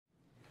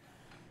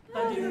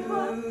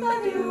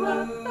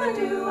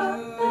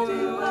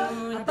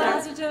A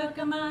buzzard took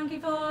a monkey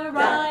for a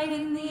ride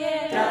in the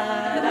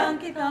air. The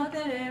monkey thought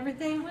that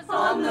everything was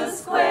on the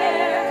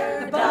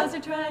square. The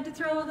buzzard tried to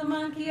throw the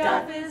monkey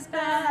off his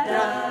back.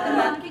 The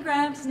monkey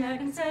grabbed his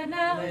neck and said,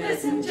 now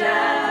listen,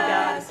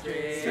 Jack,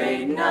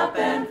 straighten up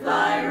and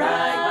fly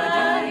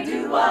right.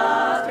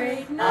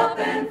 Straighten up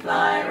and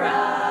fly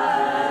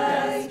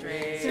right.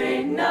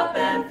 Straighten up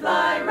and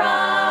fly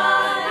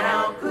right.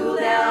 Now cool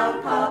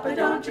down, Papa,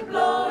 don't you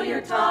blow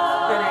your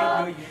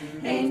top.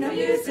 Ain't no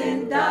use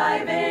in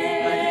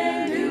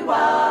diving.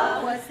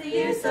 Do-wah, what's the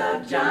use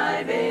of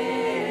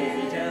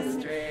jiving?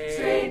 Just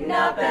straighten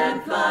up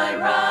and fly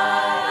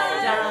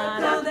right.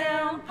 Cool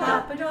down,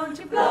 Papa, don't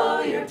you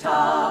blow your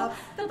top.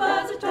 The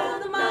buzzard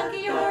told the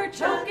monkey, you're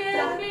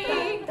choking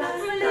me.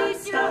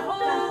 Release your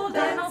hold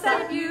and I'll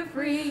set you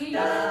free.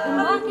 The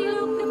monkey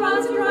looked the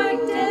buzzard right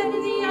dead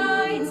in the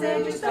eye and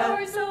said, your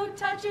story's so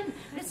touching,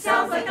 it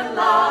sounds like a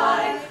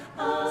lie.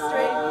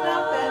 Straighten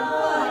up and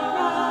fly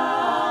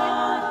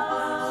right.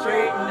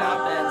 Straighten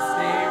up and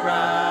stay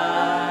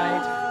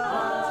right.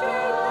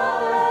 Straighten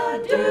up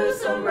and do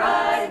some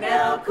right.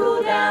 Now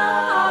cool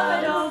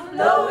down, don't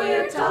blow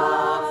your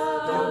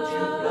top. Don't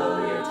you blow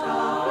your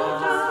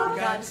top.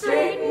 Got to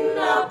straighten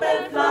up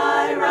and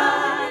fly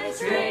right.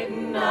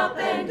 Straighten up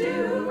and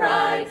do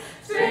right.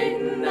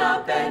 Straighten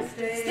up and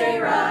stay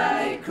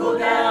right. Cool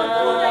down,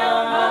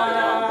 Papa.